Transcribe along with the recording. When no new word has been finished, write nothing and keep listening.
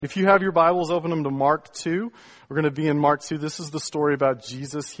If you have your Bibles, open them to Mark 2. We're going to be in Mark 2. This is the story about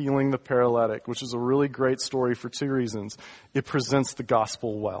Jesus healing the paralytic, which is a really great story for two reasons. It presents the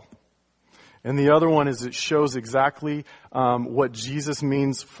gospel well. And the other one is it shows exactly what Jesus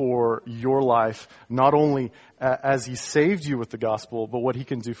means for your life, not only as he saved you with the gospel, but what he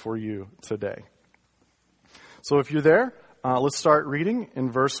can do for you today. So if you're there, let's start reading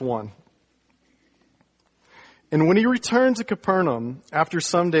in verse 1. And when he returned to Capernaum, after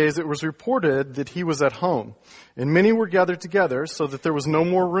some days, it was reported that he was at home. And many were gathered together, so that there was no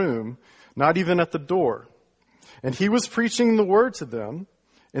more room, not even at the door. And he was preaching the word to them,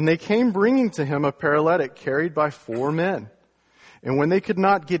 and they came bringing to him a paralytic carried by 4 men. And when they could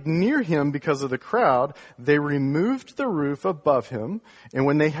not get near him because of the crowd, they removed the roof above him. And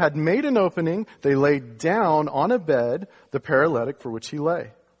when they had made an opening, they laid down on a bed the paralytic for which he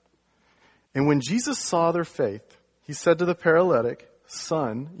lay. And when Jesus saw their faith, he said to the paralytic,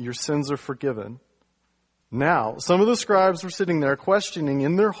 "Son, your sins are forgiven." Now, some of the scribes were sitting there questioning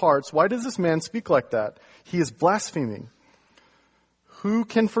in their hearts, "Why does this man speak like that? He is blaspheming. Who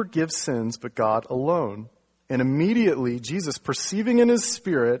can forgive sins but God alone?" And immediately Jesus, perceiving in his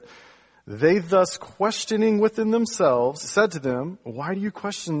spirit, they thus questioning within themselves, said to them, "Why do you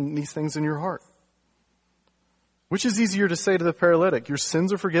question these things in your heart? Which is easier to say to the paralytic, 'Your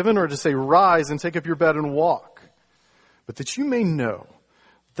sins are forgiven,' or to say, 'Rise and take up your bed and walk'? But that you may know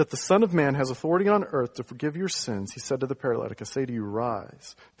that the Son of Man has authority on earth to forgive your sins," he said to the paralytic, "I say to you,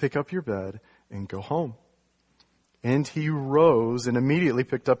 rise, pick up your bed, and go home." And he rose and immediately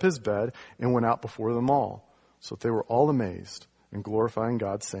picked up his bed and went out before them all. So they were all amazed and glorifying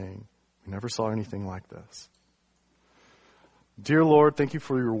God, saying, "We never saw anything like this." Dear Lord, thank you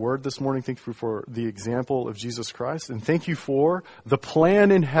for your word this morning. Thank you for the example of Jesus Christ. And thank you for the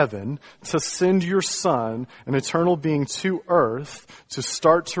plan in heaven to send your Son, an eternal being, to earth to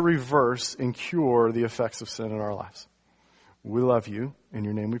start to reverse and cure the effects of sin in our lives. We love you. In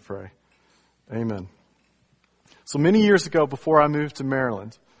your name we pray. Amen. So many years ago, before I moved to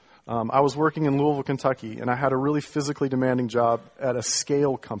Maryland, I was working in Louisville, Kentucky, and I had a really physically demanding job at a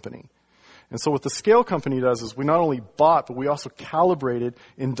scale company. And so what the scale company does is we not only bought, but we also calibrated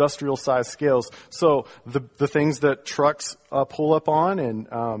industrial-sized scales. So the things that trucks pull up on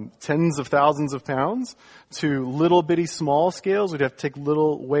and tens of thousands of pounds to little bitty small scales. We'd have to take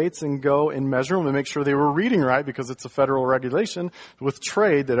little weights and go and measure them and make sure they were reading right because it's a federal regulation with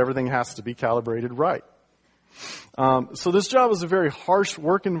trade that everything has to be calibrated right. So this job was a very harsh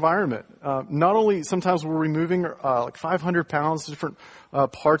work environment. Not only sometimes we're removing like 500 pounds, different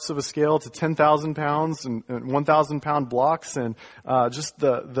parts of a scale to 10,000 pounds and 1,000 pound blocks. And just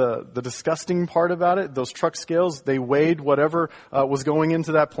the disgusting part about it, those truck scales, they weighed whatever was going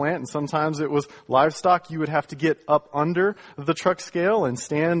into that plant. And sometimes it was livestock. You would have to get up under the truck scale and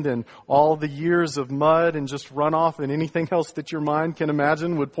stand in all the years of mud and just runoff and anything else that your mind can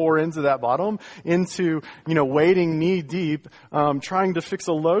imagine would pour into that bottom into, wading knee deep, trying to fix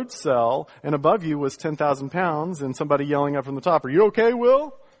a load cell, and above you was 10,000 pounds and somebody yelling up from the top, "Are you okay,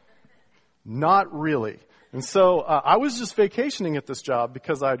 Will?" Not really. And so I was just vacationing at this job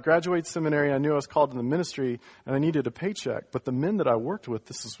because I had graduated seminary. I knew I was called to the ministry and I needed a paycheck. But the men that I worked with,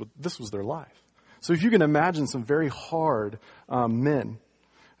 this was their life. So if you can imagine some very hard men,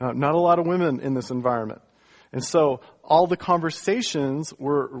 not a lot of women in this environment. And so all the conversations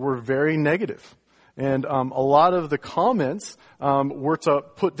were very negative. And a lot of the comments were to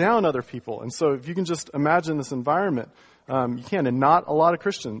put down other people. And so if you can just imagine this environment, you can. And not a lot of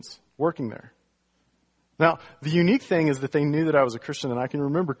Christians working there. Now, the unique thing is that they knew that I was a Christian. And I can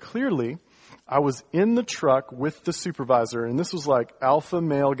remember clearly, I was in the truck with the supervisor. And this was like alpha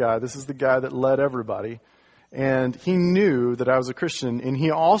male guy. This is the guy that led everybody. And he knew that I was a Christian. And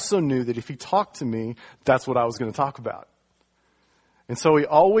he also knew that if he talked to me, that's what I was going to talk about. And so he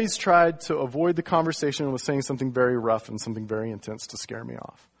always tried to avoid the conversation and was saying something very rough and something very intense to scare me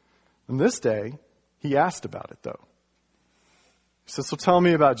off. And this day, he asked about it, though. He said, "So tell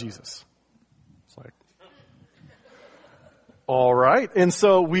me about Jesus." It's like, all right. And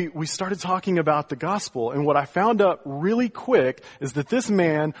so we started talking about the gospel. And what I found out really quick is that this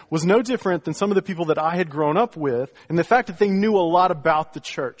man was no different than some of the people that I had grown up with, and the fact that they knew a lot about the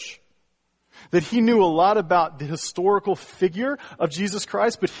church. That he knew a lot about the historical figure of Jesus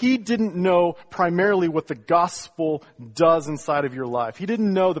Christ, but he didn't know primarily what the gospel does inside of your life. He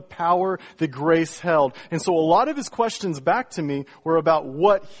didn't know the power that grace held. And so a lot of his questions back to me were about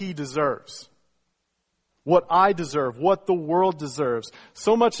what he deserves. What I deserve, what the world deserves.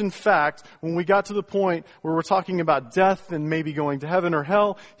 So much, in fact, when we got to the point where we're talking about death and maybe going to heaven or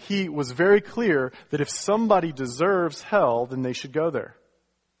hell, he was very clear that if somebody deserves hell, then they should go there.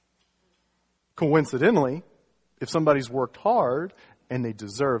 Coincidentally, if somebody's worked hard and they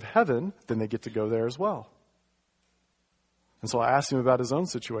deserve heaven, then they get to go there as well. And so I asked him about his own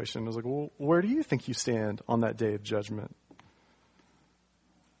situation. I was like, well, where do you think you stand on that day of judgment?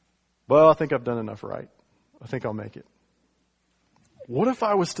 Well, I think I've done enough right. I think I'll make it. What if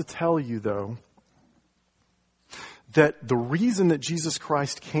I was to tell you, though, that the reason that Jesus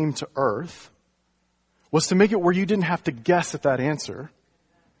Christ came to earth was to make it where you didn't have to guess at that answer?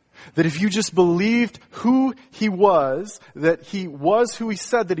 That if you just believed who he was, that he was who he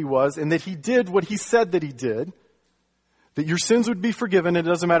said that he was, and that he did what he said that he did, that your sins would be forgiven. It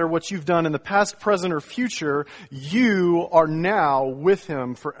doesn't matter what you've done in the past, present, or future. You are now with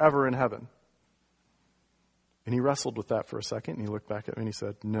him forever in heaven. And he wrestled with that for a second, and he looked back at me and he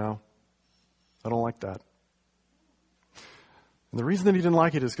said, no, I don't like that. And the reason that he didn't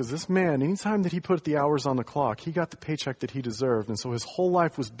like it is because this man, anytime that he put the hours on the clock, he got the paycheck that he deserved. And so his whole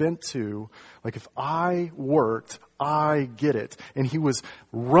life was bent to, like, if I worked, I get it. And he was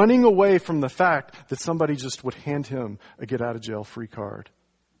running away from the fact that somebody just would hand him a get-out-of-jail-free card.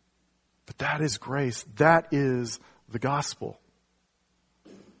 But that is grace. That is the gospel.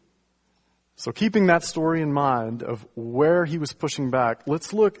 So keeping that story in mind of where he was pushing back,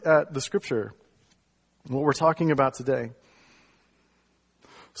 let's look at the scripture, what we're talking about today.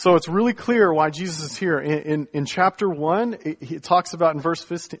 So it's really clear why Jesus is here. In chapter 1, it talks about in verse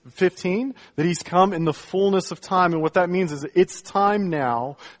 15 that he's come in the fullness of time. And what that means is it's time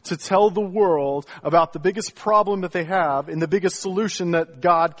now to tell the world about the biggest problem that they have and the biggest solution that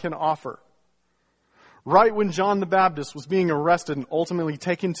God can offer. Right when John the Baptist was being arrested and ultimately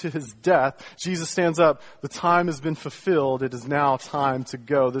taken to his death, Jesus stands up. The time has been fulfilled. It is now time to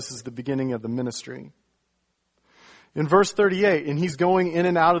go. This is the beginning of the ministry. In verse 38, and he's going in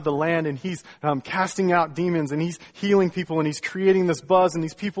and out of the land, and he's casting out demons, and he's healing people, and he's creating this buzz, and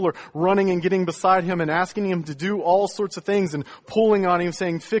these people are running and getting beside him and asking him to do all sorts of things and pulling on him,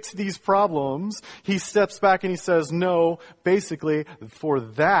 saying, fix these problems. He steps back and he says, no, basically, for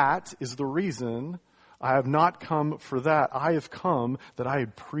that is the reason I have not come for that. I have come that I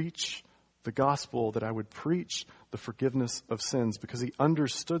would preach the gospel, that I would preach the forgiveness of sins, because he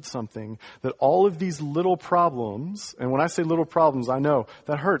understood something, that all of these little problems, and when I say little problems, I know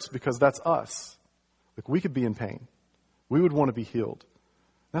that hurts because that's us. Like, we could be in pain. We would want to be healed.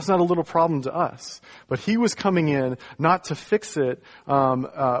 That's not a little problem to us. But he was coming in not to fix it on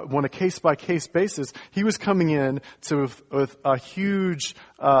a case-by-case basis. He was coming in with a huge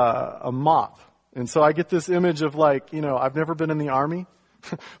a mop. And so I get this image of, like, I've never been in the army.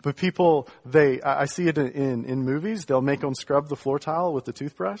 But people, I see it in movies. They'll make them scrub the floor tile with the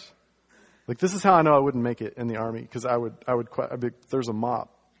toothbrush. Like, this is how I know I wouldn't make it in the army, because I'd be, there's a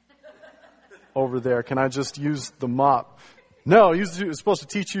mop over there. Can I just use the mop? No, it's supposed to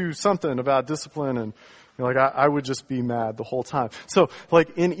teach you something about discipline, and I would just be mad the whole time. So,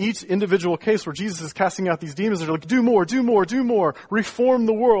 like, in each individual case where Jesus is casting out these demons, they're like, do more, do more, do more, reform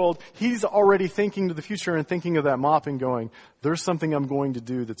the world. He's already thinking to the future and thinking of that mop and going, there's something I'm going to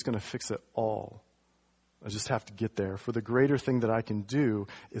do that's going to fix it all. I just have to get there. For the greater thing that I can do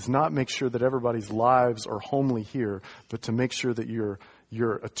is not make sure that everybody's lives are homely here, but to make sure that your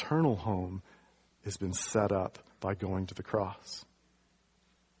eternal home has been set up by going to the cross.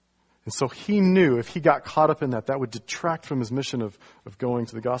 And so he knew if he got caught up in that would detract from his mission of going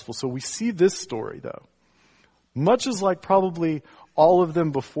to the gospel. So we see this story, though, much as like probably all of them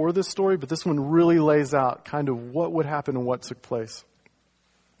before this story, but this one really lays out kind of what would happen and what took place.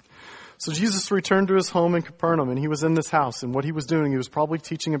 So Jesus returned to his home in Capernaum, and he was in this house. And what he was doing, he was probably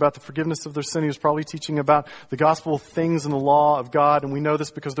teaching about the forgiveness of their sin. He was probably teaching about the gospel things and the law of God. And we know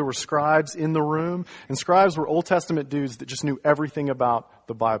this because there were scribes in the room. And scribes were Old Testament dudes that just knew everything about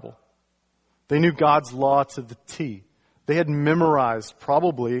the Bible. They knew God's law to the T. They had memorized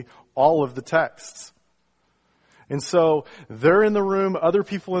probably all of the texts. And so they're in the room, other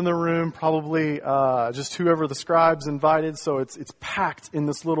people in the room, probably just whoever the scribes invited. So it's packed in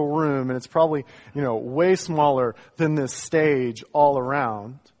this little room, and it's probably, way smaller than this stage all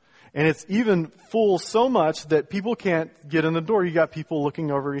around. And it's even full so much that people can't get in the door. You got people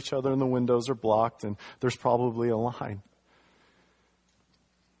looking over each other, and the windows are blocked, and there's probably a line.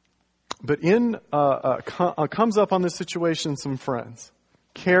 But comes up on this situation some friends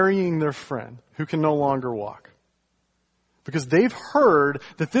carrying their friend who can no longer walk. Because they've heard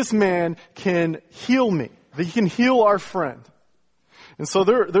that this man can heal me, that he can heal our friend. And so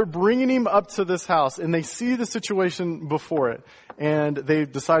they're bringing him up to this house, and they see the situation before it, and they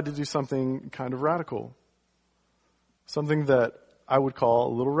decide to do something kind of radical. Something that I would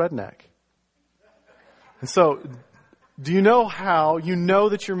call a little redneck. And so Do you know how you know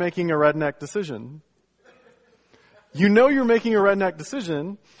that you're making a redneck decision? You know you're making a redneck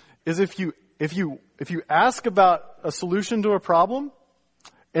decision is if you ask about a solution to a problem,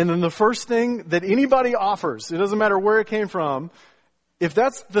 and then the first thing that anybody offers, it doesn't matter where it came from, if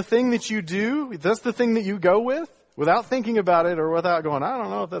that's the thing that you do, if that's the thing that you go with, without thinking about it or without going, I don't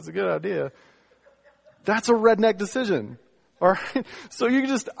know if that's a good idea, that's a redneck decision. All right? So you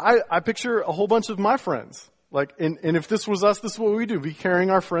just, I picture a whole bunch of my friends. Like, and if this was us, this is what we do. Be carrying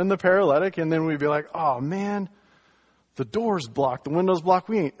our friend, the paralytic, and then we'd be like, oh man, the door's blocked, the window's blocked.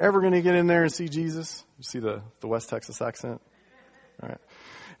 We ain't ever going to get in there and see Jesus. You see the West Texas accent? All right.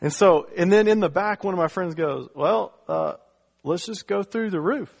 And then in the back, one of my friends goes, well, let's just go through the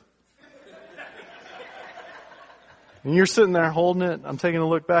roof. And you're sitting there holding it. I'm taking a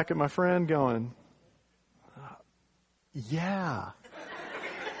look back at my friend going, yeah,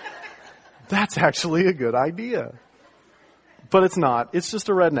 that's actually a good idea. But it's not. It's just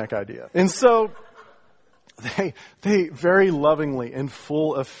a redneck idea. And so they very lovingly and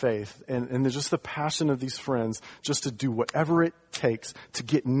full of faith and just the passion of these friends just to do whatever it takes to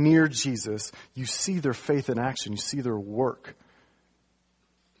get near Jesus. You see their faith in action. You see their work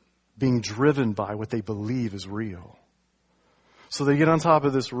being driven by what they believe is real. So they get on top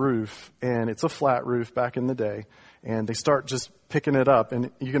of this roof, and it's a flat roof back in the day, and they start just picking it up. And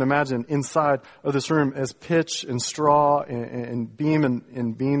you can imagine inside of this room as pitch and straw and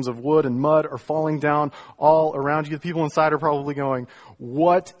beams of wood and mud are falling down all around you. The people inside are probably going,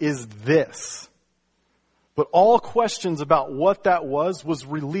 what is this? But all questions about what that was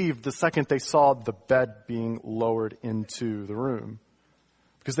relieved the second they saw the bed being lowered into the room.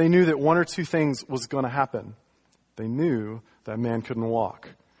 Because they knew that one or two things was going to happen. They knew that man couldn't walk.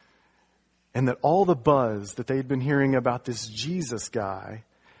 And that all the buzz that they'd been hearing about this Jesus guy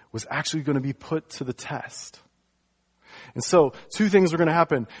was actually going to be put to the test. And so, two things were going to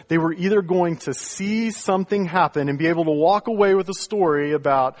happen. They were either going to see something happen and be able to walk away with a story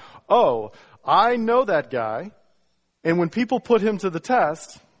about, oh, I know that guy, and when people put him to the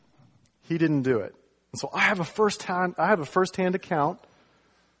test, he didn't do it. And so I have a first-hand account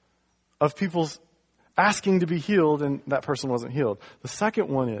of people's asking to be healed, and that person wasn't healed. The second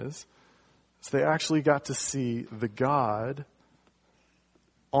one is they actually got to see the God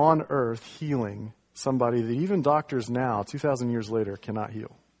on earth healing somebody that even doctors now, 2,000 years later, cannot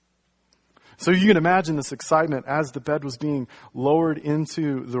heal. So you can imagine this excitement as the bed was being lowered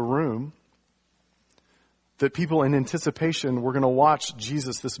into the room, that people in anticipation were going to watch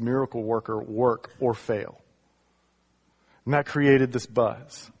Jesus, this miracle worker, work or fail. And that created this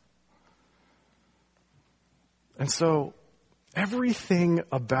buzz. And so everything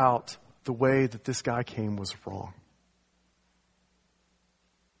about the way that this guy came was wrong.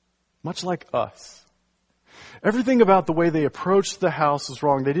 Much like us. Everything about the way they approached the house was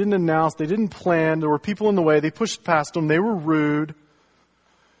wrong. They didn't announce, they didn't plan, there were people in the way, they pushed past them, they were rude.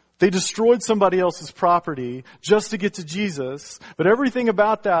 They destroyed somebody else's property just to get to Jesus. But everything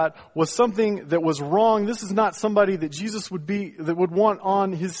about that was something that was wrong. This is not somebody that Jesus that would want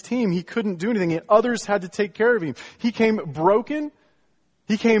on his team. He couldn't do anything. Others had to take care of him. He came broken.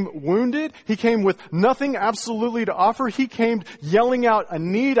 He came wounded. He came with nothing absolutely to offer. He came yelling out, I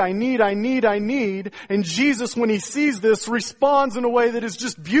need. And Jesus, when he sees this, responds in a way that is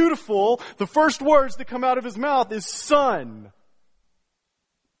just beautiful. The first words that come out of his mouth is son.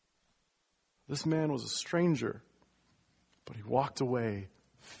 This man was a stranger, but he walked away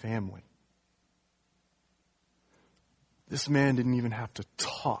family. This man didn't even have to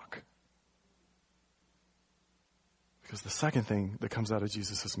talk. Because the second thing that comes out of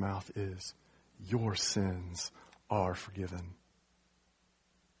Jesus' mouth is, your sins are forgiven.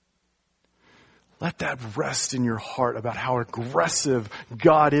 Let that rest in your heart about how aggressive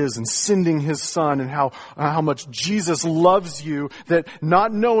God is in sending his son and how much Jesus loves you, that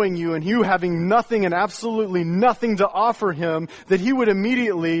not knowing you and you having nothing and absolutely nothing to offer him, that he would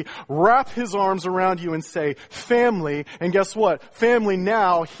immediately wrap his arms around you and say, family, and guess what? Family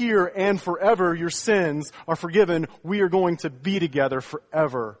now, here and forever, your sins are forgiven. We are going to be together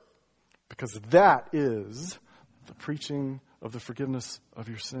forever. Because that is the preaching of the forgiveness of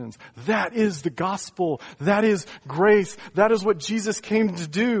your sins. That is the gospel. That is grace. That is what Jesus came to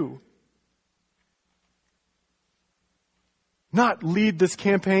do. Not lead this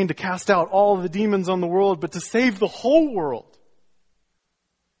campaign to cast out all of the demons on the world, but to save the whole world.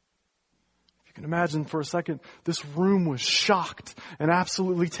 If you And imagine for a second, this room was shocked and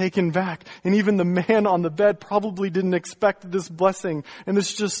absolutely taken back. And even the man on the bed probably didn't expect this blessing. And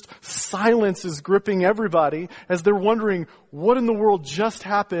this just silence is gripping everybody as they're wondering what in the world just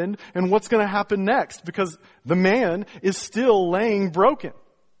happened and what's going to happen next, because the man is still laying broken.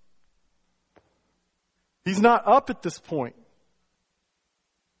 He's not up at this point.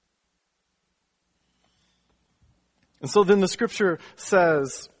 And so then the scripture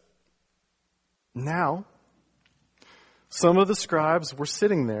says, now, some of the scribes were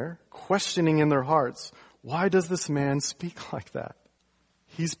sitting there, questioning in their hearts, why does this man speak like that?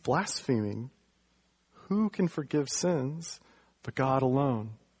 He's blaspheming. Who can forgive sins but God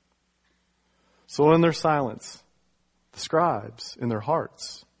alone? So in their silence, the scribes in their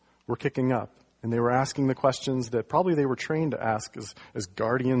hearts were kicking up, and they were asking the questions that probably they were trained to ask as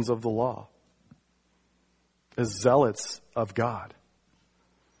guardians of the law, as zealots of God.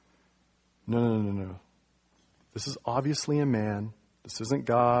 No. This is obviously a man. This isn't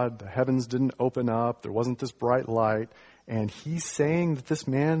God. The heavens didn't open up. There wasn't this bright light. And he's saying that this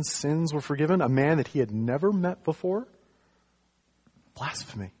man's sins were forgiven, a man that he had never met before?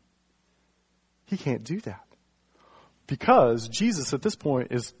 Blasphemy. He can't do that. Because Jesus at this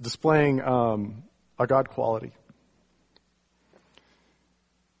point is displaying a God quality.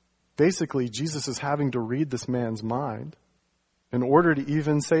 Basically, Jesus is having to read this man's mind in order to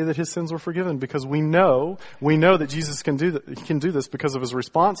even say that his sins were forgiven, because we know that Jesus can do that. He can do this because of his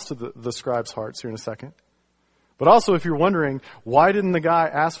response to the scribes' hearts here in a second. But also, if you're wondering, why didn't the guy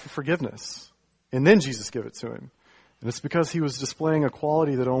ask for forgiveness and then Jesus give it to him? And it's because he was displaying a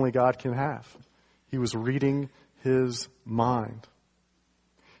quality that only God can have. He was reading his mind.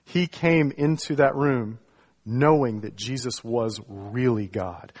 He came into that room knowing that Jesus was really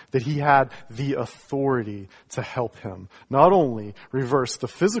God, that he had the authority to help him not only reverse the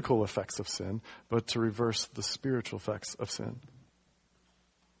physical effects of sin, but to reverse the spiritual effects of sin.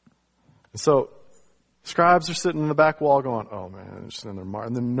 And so, scribes are sitting in the back wall going, oh man, they're just in their mind.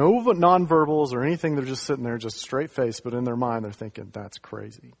 And then no nonverbals or anything, they're just sitting there just straight faced, but in their mind they're thinking, that's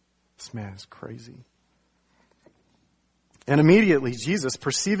crazy. This man is crazy. And immediately Jesus,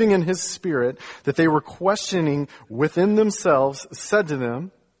 perceiving in his spirit that they were questioning within themselves, said to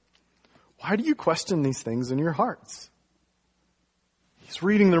them, why do you question these things in your hearts? He's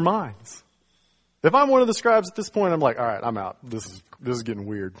reading their minds. If I'm one of the scribes at this point, I'm like, all right, I'm out. This is getting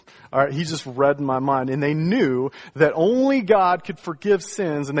weird. All right, he just read my mind. And they knew that only God could forgive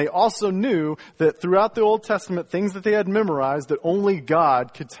sins. And they also knew that throughout the Old Testament, things that they had memorized, that only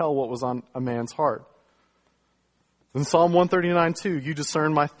God could tell what was on a man's heart. In Psalm 139:2, you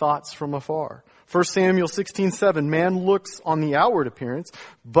discern my thoughts from afar. 1 Samuel 16:7, man looks on the outward appearance,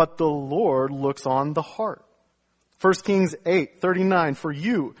 but the Lord looks on the heart. 1 Kings 8:39, for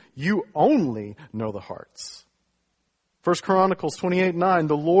you only know the hearts. 1 Chronicles 28:9,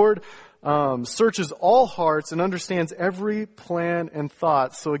 the Lord searches all hearts and understands every plan and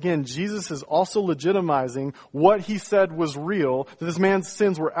thought. So again, Jesus is also legitimizing what he said was real, that this man's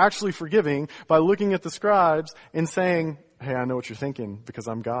sins were actually forgiving, by looking at the scribes and saying, hey, I know what you're thinking because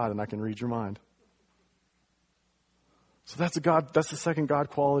I'm God and I can read your mind. So that's the second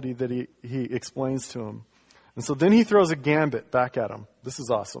God quality that he explains to him. And so then he throws a gambit back at them. This is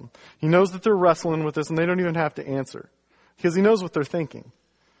awesome. He knows that they're wrestling with this and they don't even have to answer because he knows what they're thinking.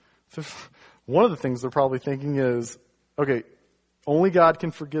 So one of the things they're probably thinking is, okay, only God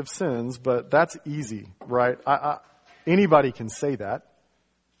can forgive sins, but that's easy, right? Anybody can say that.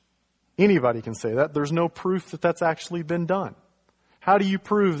 Anybody can say that. There's no proof that that's actually been done. How do you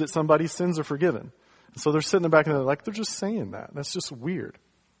prove that somebody's sins are forgiven? And so they're sitting in the back and they're like, they're just saying that. That's just weird.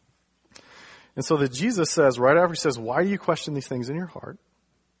 And so that Jesus says, right after he says, why do you question these things in your heart?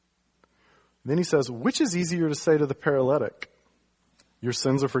 Then he says, which is easier to say to the paralytic, your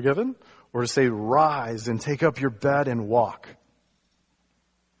sins are forgiven? Or to say, rise and take up your bed and walk?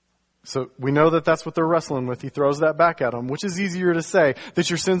 So we know that that's what they're wrestling with. He throws that back at them. Which is easier to say, that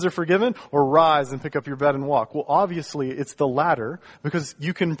your sins are forgiven, or rise and pick up your bed and walk? Well, obviously it's the latter, because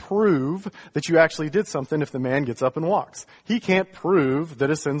you can prove that you actually did something if the man gets up and walks. He can't prove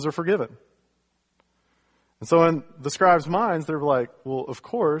that his sins are forgiven. And so in the scribes' minds, they're like, well, of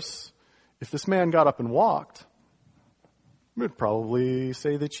course, if this man got up and walked, we'd probably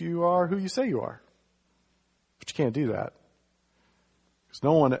say that you are who you say you are. But you can't do that. Because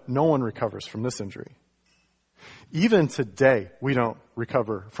no one recovers from this injury. Even today, we don't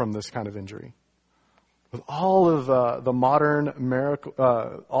recover from this kind of injury. With all of the modern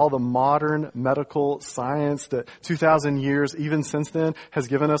medical science that 2,000 years, even since then, has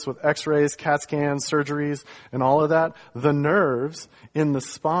given us with x-rays, CAT scans, surgeries, and all of that, the nerves in the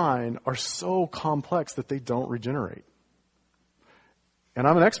spine are so complex that they don't regenerate. And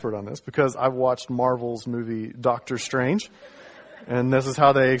I'm an expert on this because I've watched Marvel's movie Doctor Strange, and this is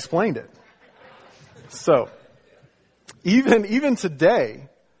how they explained it. So, even today,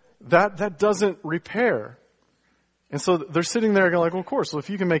 that doesn't repair. And so they're sitting there going like, well, of course, well, if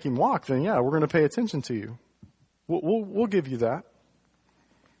you can make him walk, then yeah, we're going to pay attention to you. We'll give you that.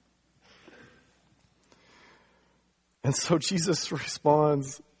 And so Jesus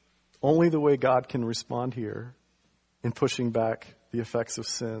responds only the way God can respond here in pushing back the effects of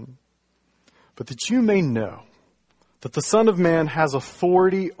sin. But that you may know that the Son of Man has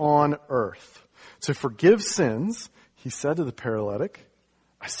authority on earth to forgive sins, he said to the paralytic,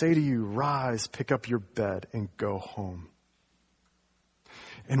 I say to you, rise, pick up your bed, and go home.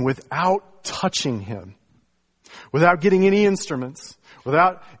 And without touching him, without getting any instruments,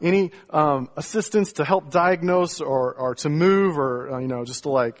 without any assistance to help diagnose or to move or, just to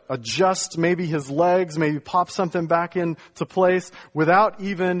like adjust maybe his legs, maybe pop something back into place, without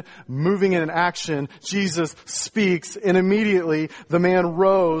even moving in an action, Jesus speaks, and immediately the man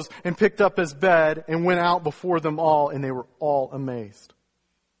rose and picked up his bed and went out before them all, and they were all amazed.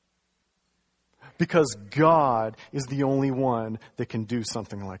 Because God is the only one that can do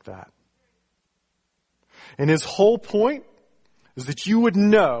something like that. And his whole point is that you would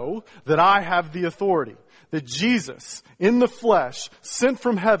know that I have the authority. That Jesus, in the flesh, sent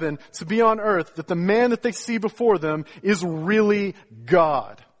from heaven to be on earth, that the man that they see before them is really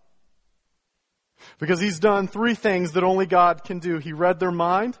God. Because he's done three things that only God can do. He read their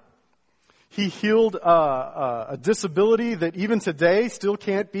mind. He healed a disability that even today still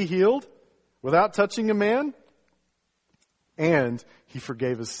can't be healed without touching a man. And he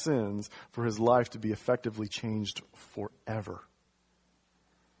forgave his sins for his life to be effectively changed forever.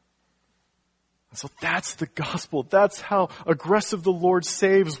 And so that's the gospel. That's how aggressive the Lord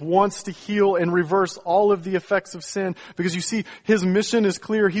saves, wants to heal and reverse all of the effects of sin. Because you see, his mission is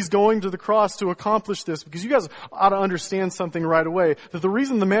clear. He's going to the cross to accomplish this. Because you guys ought to understand something right away. That the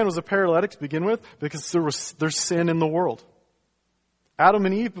reason the man was a paralytic to begin with, because there's sin in the world. Adam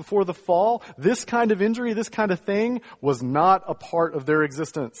and Eve, before the fall, this kind of injury, this kind of thing, was not a part of their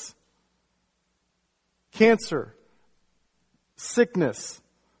existence. Cancer, sickness,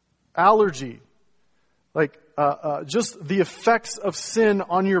 allergy, just the effects of sin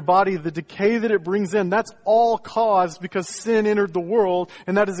on your body, the decay that it brings in, that's all caused because sin entered the world,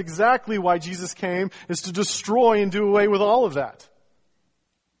 and that is exactly why Jesus came, is to destroy and do away with all of that.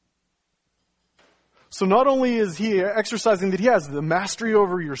 So not only is he exercising that he has the mastery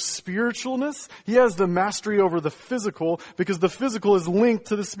over your spiritualness, he has the mastery over the physical, because the physical is linked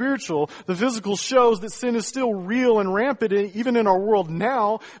to the spiritual. The physical shows that sin is still real and rampant even in our world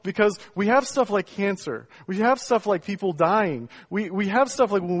now, because we have stuff like cancer. We have stuff like people dying. We have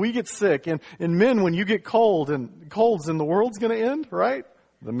stuff like when we get sick, and men, when you get colds, and the world's going to end, right?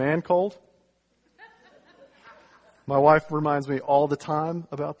 The man cold. My wife reminds me all the time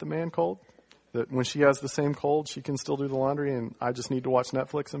about the man cold. That when she has the same cold, she can still do the laundry and I just need to watch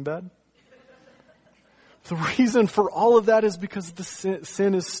Netflix in bed. The reason for all of that is because the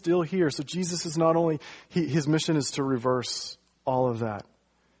sin is still here. So Jesus is not only, his mission is to reverse all of that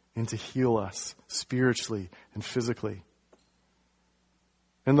and to heal us spiritually and physically.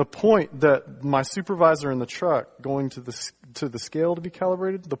 And the point that my supervisor in the truck going to the scale to be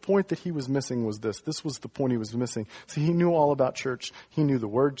calibrated, the point that he was missing was this. This was the point he was missing. See, he knew all about church. He knew the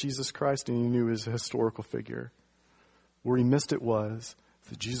word Jesus Christ, and he knew his historical figure. Where he missed it was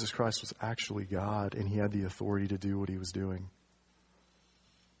that Jesus Christ was actually God, and he had the authority to do what he was doing.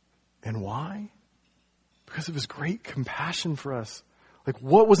 And why? Because of his great compassion for us. Like,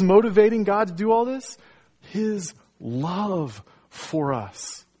 what was motivating God to do all this? His love for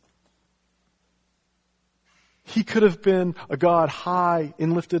us. He could have been a God high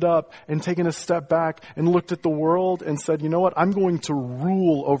and lifted up and taken a step back and looked at the world and said, you know what? I'm going to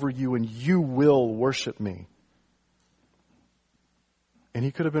rule over you and you will worship me. And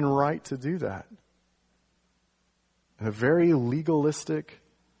he could have been right to do that. In a very legalistic,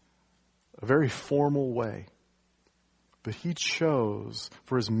 a very formal way. But he chose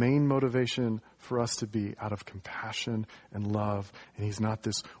for his main motivation for us to be out of compassion and love. And he's not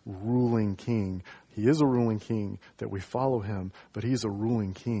this ruling king. He is a ruling king that we follow him, but he's a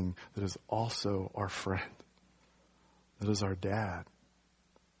ruling king that is also our friend, that is our dad.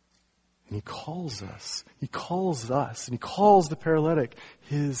 And he calls us, and he calls the paralytic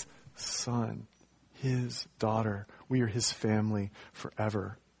his son, his daughter. We are his family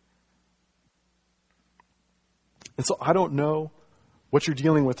forever. And so I don't know what you're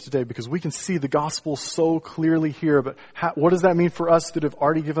dealing with today, because we can see the gospel so clearly here. But what does that mean for us that have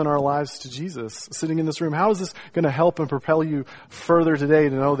already given our lives to Jesus sitting in this room? How is this going to help and propel you further today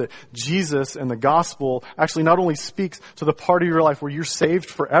to know that Jesus and the gospel actually not only speaks to the part of your life where you're saved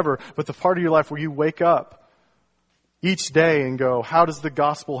forever, but the part of your life where you wake up each day and go, how does the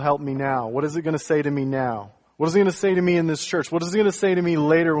gospel help me now? What is it going to say to me now? What is it going to say to me in this church? What is it going to say to me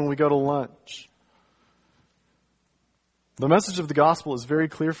later when we go to lunch? The message of the gospel is very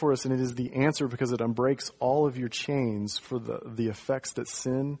clear for us, and it is the answer because it unbreaks all of your chains for the effects that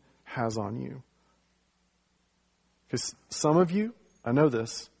sin has on you. Because some of you, I know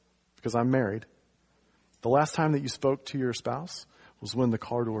this because I'm married, the last time that you spoke to your spouse was when the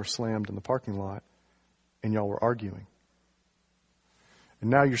car door slammed in the parking lot and y'all were arguing. And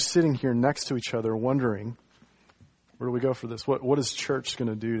now you're sitting here next to each other wondering, where do we go for this? What is church going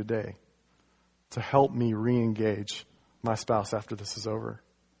to do today to help me re-engage my spouse after this is over?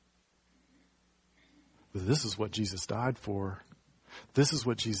 But this is what Jesus died for. This is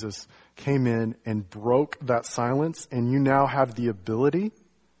what Jesus came in and broke that silence, and you now have the ability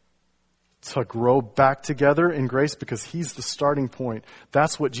to grow back together in grace because he's the starting point.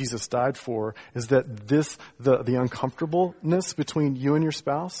 That's what Jesus died for, is that the uncomfortableness between you and your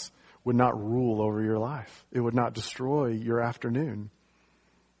spouse would not rule over your life. It would not destroy your afternoon.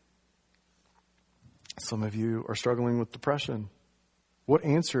 Some of you are struggling with depression. What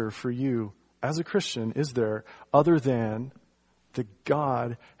answer for you as a Christian is there other than that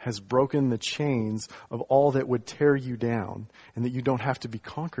God has broken the chains of all that would tear you down and that you don't have to be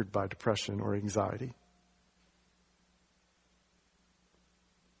conquered by depression or anxiety?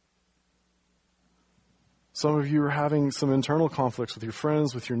 Some of you are having some internal conflicts with your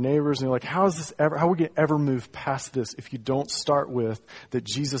friends, with your neighbors, and you're like, how are we going to ever move past this if you don't start with that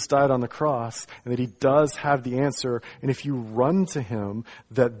Jesus died on the cross and that he does have the answer, and if you run to him,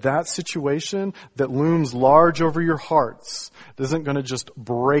 that situation that looms large over your hearts isn't going to just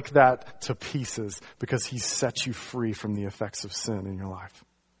break that to pieces because he set you free from the effects of sin in your life.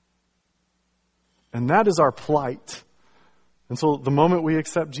 And that is our plight. Until the moment we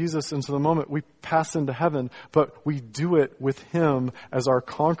accept Jesus, until the moment we pass into heaven, but we do it with him as our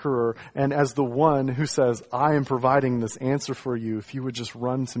conqueror and as the one who says, I am providing this answer for you if you would just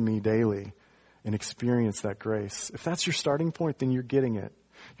run to me daily and experience that grace. If that's your starting point, then you're getting it.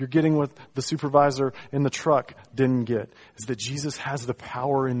 You're getting what the supervisor in the truck didn't get, is that Jesus has the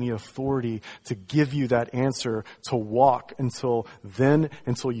power and the authority to give you that answer to walk until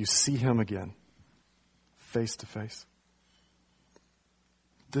you see him again, face to face.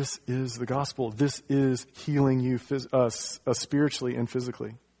 This is the gospel. This is healing you spiritually and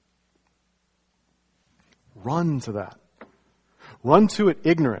physically. Run to that. Run to it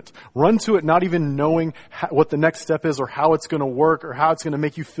ignorant. Run to it not even knowing what the next step is or how it's going to work or how it's going to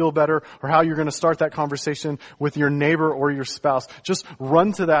make you feel better or how you're going to start that conversation with your neighbor or your spouse. Just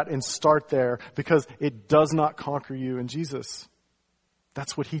run to that and start there because it does not conquer you in Jesus.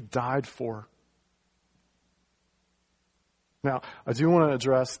 That's what he died for. Now, I do want to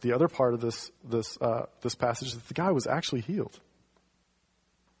address the other part of this passage, that the guy was actually healed.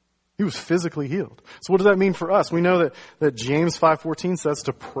 He was physically healed. So what does that mean for us? We know that James 5:14 says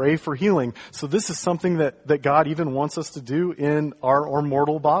to pray for healing. So this is something that God even wants us to do in our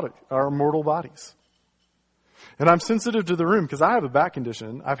mortal bodies. And I'm sensitive to the room because I have a back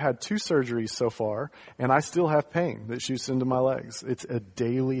condition. I've had 2 surgeries so far, and I still have pain that shoots into my legs. It's a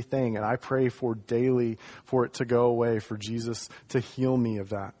daily thing, and I pray daily for it to go away, for Jesus to heal me of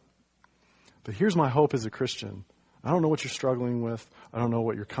that. But here's my hope as a Christian. I don't know what you're struggling with. I don't know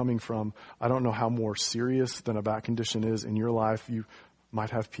what you're coming from. I don't know how more serious than a back condition is in your life. You might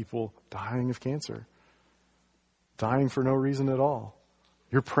have people dying of cancer, dying for no reason at all.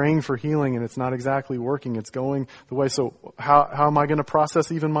 You're praying for healing and it's not exactly working. It's going the way. So how am I going to process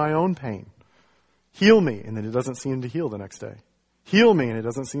even my own pain? Heal me, and then it doesn't seem to heal the next day. Heal me, and it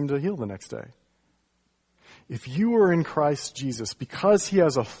doesn't seem to heal the next day. If you are in Christ Jesus, because he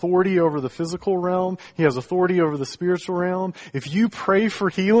has authority over the physical realm, he has authority over the spiritual realm, if you pray for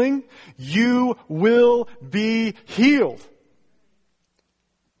healing, you will be healed.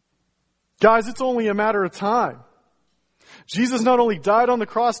 Guys, it's only a matter of time. Jesus not only died on the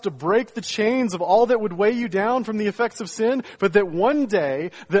cross to break the chains of all that would weigh you down from the effects of sin, but that one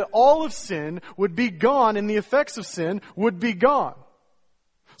day that all of sin would be gone and the effects of sin would be gone.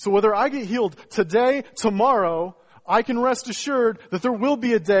 So whether I get healed today, tomorrow, I can rest assured that there will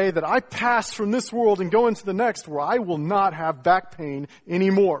be a day that I pass from this world and go into the next where I will not have back pain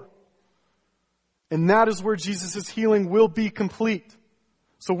anymore. And that is where Jesus' healing will be complete.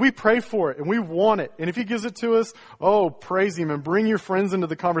 So we pray for it and we want it. And if he gives it to us, oh, praise him and bring your friends into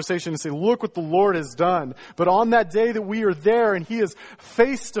the conversation and say, look what the Lord has done. But on that day that we are there and he is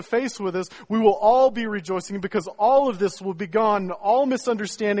face to face with us, we will all be rejoicing because all of this will be gone. All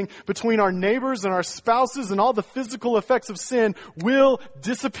misunderstanding between our neighbors and our spouses and all the physical effects of sin will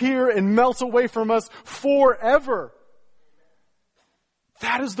disappear and melt away from us forever.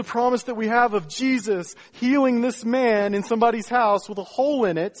 That is the promise that we have of Jesus healing this man in somebody's house with a hole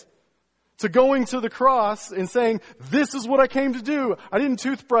in it, to going to the cross and saying, this is what I came to do. I didn't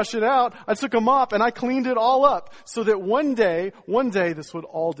toothbrush it out. I took a mop and I cleaned it all up so that one day this would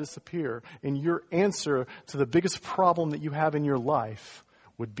all disappear. And your answer to the biggest problem that you have in your life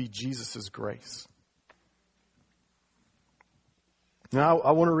would be Jesus' grace. Now,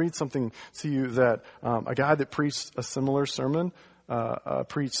 I want to read something to you that a guy that preached a similar sermon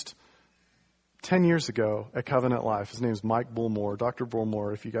preached 10 years ago at Covenant Life. His name is Mike Bullmore, Dr.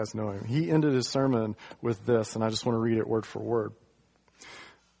 Bullmore, if you guys know him. He ended his sermon with this, and I just want to read it word for word.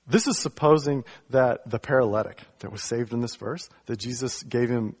 This is supposing that the paralytic that was saved in this verse, that Jesus gave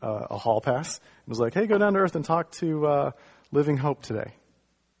him a hall pass and was like, hey, go down to earth and talk to Living Hope today.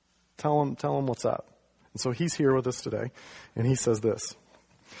 Tell him what's up. And so he's here with us today, and he says this.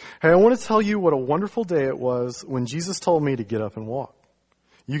 Hey, I want to tell you what a wonderful day it was when Jesus told me to get up and walk.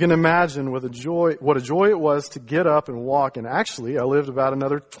 You can imagine what a joy it was to get up and walk. And actually, I lived about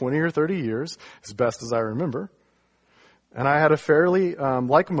another 20 or 30 years, as best as I remember. And I had a fairly,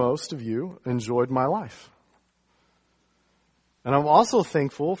 like most of you, enjoyed my life. And I'm also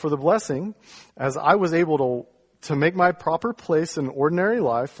thankful for the blessing as I was able to make my proper place in ordinary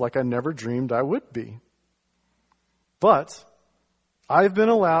life like I never dreamed I would be. But I've been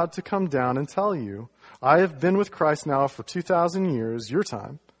allowed to come down and tell you, I have been with Christ now for 2,000 years, your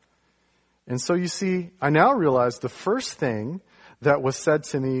time. And so you see, I now realize the first thing that was said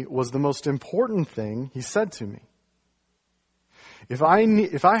to me was the most important thing he said to me. If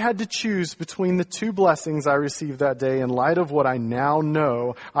I had to choose between the two blessings I received that day in light of what I now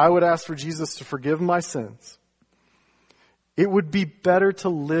know, I would ask for Jesus to forgive my sins. It would be better to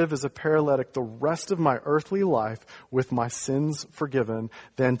live as a paralytic the rest of my earthly life with my sins forgiven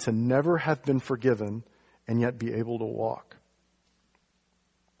than to never have been forgiven and yet be able to walk.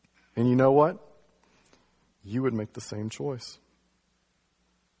 And you know what? You would make the same choice.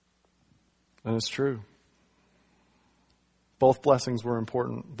 And it's true. Both blessings were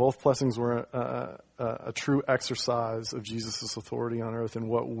important. Both blessings were a true exercise of Jesus' authority on earth and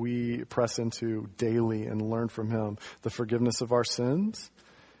what we press into daily and learn from him. The forgiveness of our sins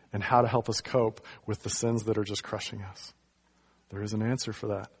and how to help us cope with the sins that are just crushing us. There is an answer for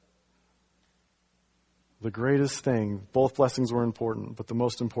that. The greatest thing, both blessings were important, but the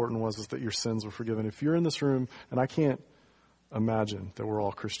most important was that your sins were forgiven. If you're in this room, and I can't imagine that we're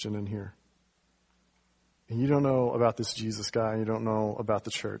all Christian in here, and you don't know about this Jesus guy, and you don't know about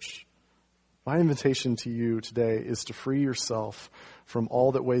the church, my invitation to you today is to free yourself from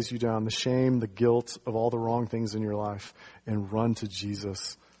all that weighs you down, the shame, the guilt of all the wrong things in your life, and run to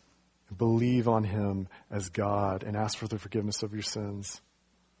Jesus. Believe on him as God and ask for the forgiveness of your sins.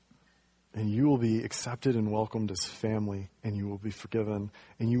 And you will be accepted and welcomed as family, and you will be forgiven,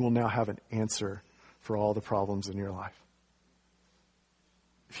 and you will now have an answer for all the problems in your life.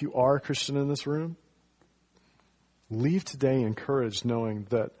 If you are a Christian in this room, leave today encouraged, knowing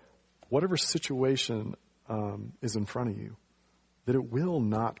that whatever situation is in front of you, that it will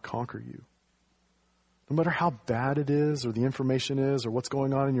not conquer you. No matter how bad it is, or the information is, or what's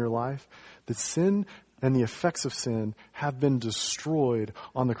going on in your life, that sin and the effects of sin have been destroyed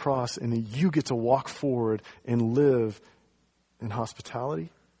on the cross, and that you get to walk forward and live in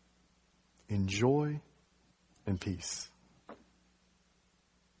hospitality, in joy, and peace.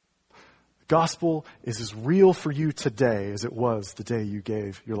 The gospel is as real for you today as it was the day you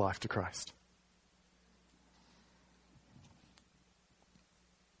gave your life to Christ.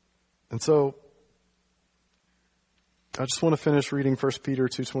 And so, I just want to finish reading 1 Peter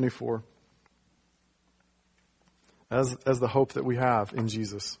 2:24. As the hope that we have in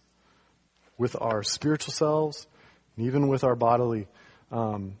Jesus, with our spiritual selves, and even with our bodily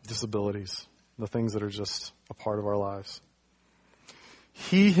disabilities, the things that are just a part of our lives.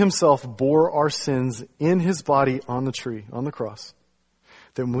 He himself bore our sins in his body on the tree, on the cross,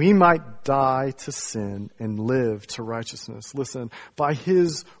 that we might die to sin and live to righteousness. Listen, by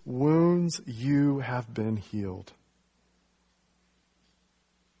his wounds you have been healed.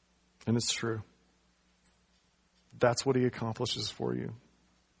 And it's true. That's what he accomplishes for you.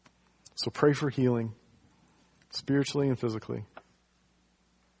 So pray for healing, spiritually and physically.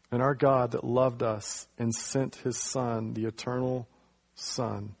 And our God that loved us and sent his Son, the eternal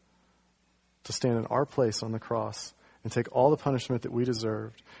Son, to stand in our place on the cross and take all the punishment that we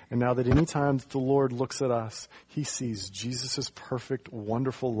deserved. And now that any time that the Lord looks at us, he sees Jesus' perfect,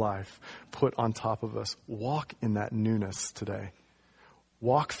 wonderful life put on top of us. Walk in that newness today.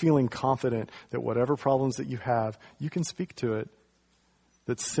 Walk feeling confident that whatever problems that you have, you can speak to it.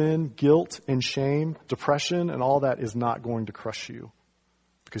 That sin, guilt, and shame, depression, and all that is not going to crush you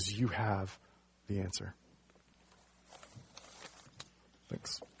because you have the answer.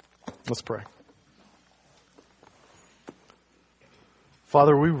 Thanks. Let's pray.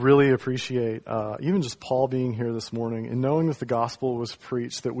 Father, we really appreciate even just Paul being here this morning and knowing that the gospel was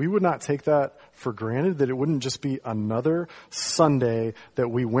preached, that we would not take that for granted, that it wouldn't just be another Sunday that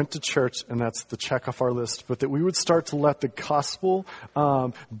we went to church and that's the check off our list, but that we would start to let the gospel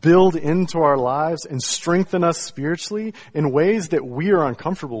build into our lives and strengthen us spiritually in ways that we are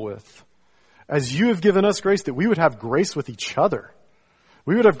uncomfortable with. As you have given us grace, that we would have grace with each other.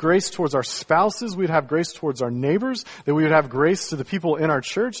 We would have grace towards our spouses. We would have grace towards our neighbors. That we would have grace to the people in our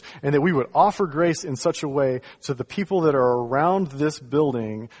church. And that we would offer grace in such a way to the people that are around this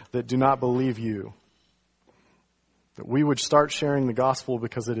building that do not believe you. That we would start sharing the gospel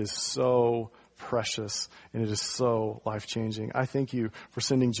because it is so precious and it is so life-changing. I thank you for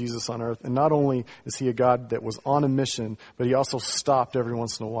sending Jesus on earth. And not only is he a God that was on a mission, but he also stopped every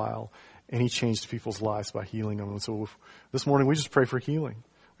once in a while. And he changed people's lives by healing them. And so this morning we just pray for healing.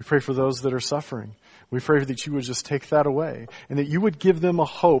 We pray for those that are suffering. We pray that you would just take that away. And that you would give them a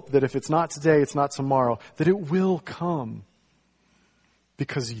hope that if it's not today, it's not tomorrow, that it will come.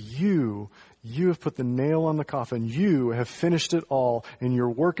 Because you have put the nail on the coffin. You have finished it all. And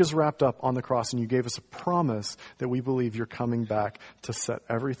your work is wrapped up on the cross. And you gave us a promise that we believe you're coming back to set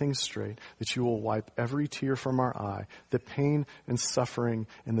everything straight. That you will wipe every tear from our eye. That pain and suffering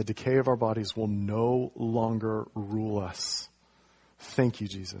and the decay of our bodies will no longer rule us. Thank you,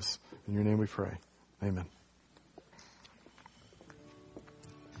 Jesus. In your name we pray. Amen.